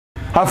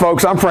Hi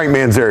folks, I'm Frank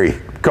Manzeri,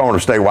 co-owner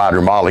of Statewide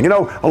Remodeling. You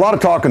know, a lot of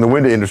talk in the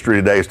window industry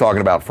today is talking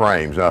about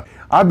frames.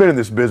 I've been in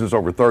this business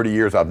over 30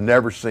 years. I've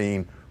never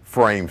seen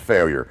frame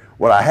failure.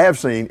 What I have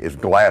seen is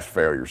glass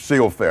failure,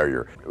 seal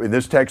failure. In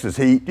this Texas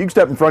heat, you can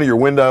step in front of your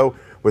window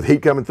with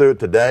heat coming through it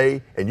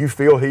today and you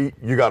feel heat,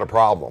 you got a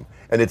problem.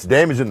 And it's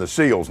damaging the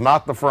seals,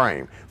 not the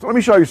frame. So let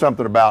me show you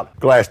something about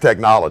glass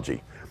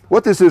technology.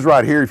 What this is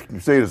right here, if you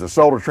can see it, is a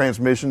solar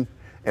transmission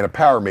and a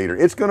power meter.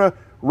 It's gonna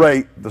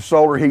rate the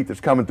solar heat that's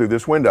coming through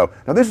this window.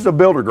 Now this is a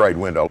builder grade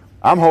window.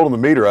 I'm holding the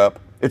meter up,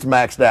 it's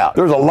maxed out.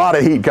 There's a lot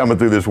of heat coming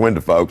through this window,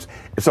 folks.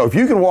 So if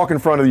you can walk in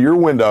front of your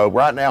window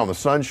right now and the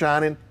sun's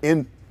shining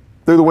in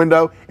through the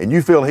window and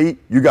you feel heat,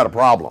 you got a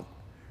problem.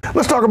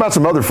 Let's talk about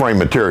some other frame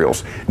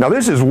materials. Now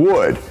this is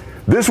wood.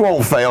 This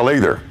won't fail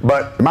either,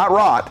 but it might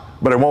rot,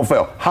 but it won't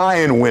fail.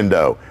 High-end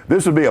window.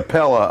 This would be a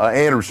Pella,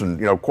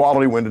 Anderson,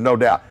 quality window, no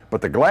doubt.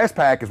 But the glass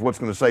pack is what's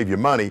going to save you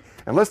money.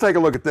 And let's take a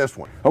look at this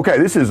one. Okay,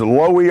 this is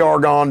low E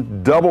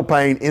argon, double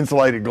pane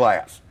insulated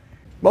glass.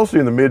 Mostly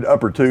in the mid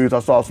upper twos. I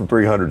saw some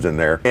 300s in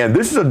there. And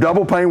this is a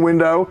double pane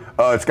window.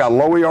 It's got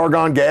low E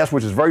argon gas,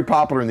 which is very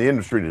popular in the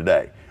industry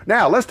today.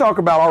 Now, let's talk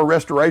about our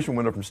restoration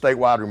window from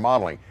Statewide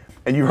Remodeling.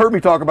 And you've heard me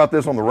talk about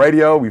this on the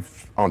radio,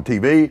 on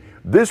TV.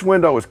 This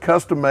window is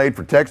custom made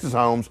for Texas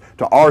homes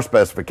to our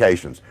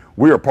specifications.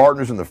 We are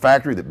partners in the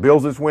factory that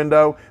builds this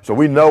window, so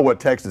we know what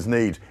Texas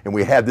needs, and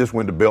we had this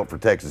window built for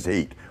Texas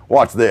heat.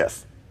 Watch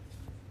this.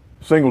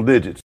 Single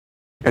digits.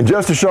 And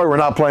just to show you we're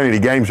not playing any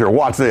games here,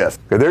 watch this.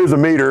 Okay, there's a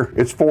meter,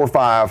 it's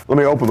 4.5. Let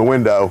me open the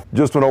window,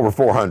 just went over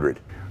 400.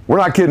 We're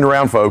not kidding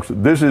around, folks.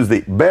 This is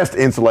the best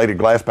insulated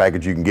glass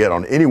package you can get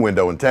on any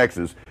window in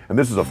Texas. And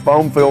this is a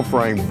foam-filled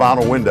frame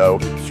vinyl window,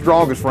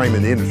 strongest frame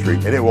in the industry,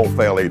 and it won't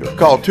fail either.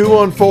 Call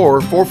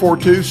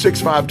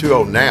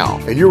 214-442-6520 now,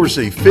 and you'll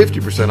receive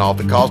 50% off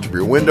the cost of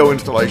your window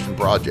installation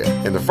project.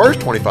 And the first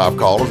 25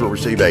 callers will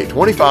receive a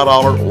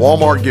 $25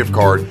 Walmart gift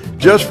card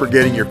just for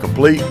getting your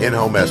complete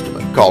in-home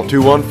estimate. Call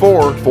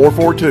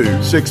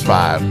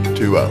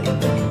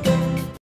 214-442-6520.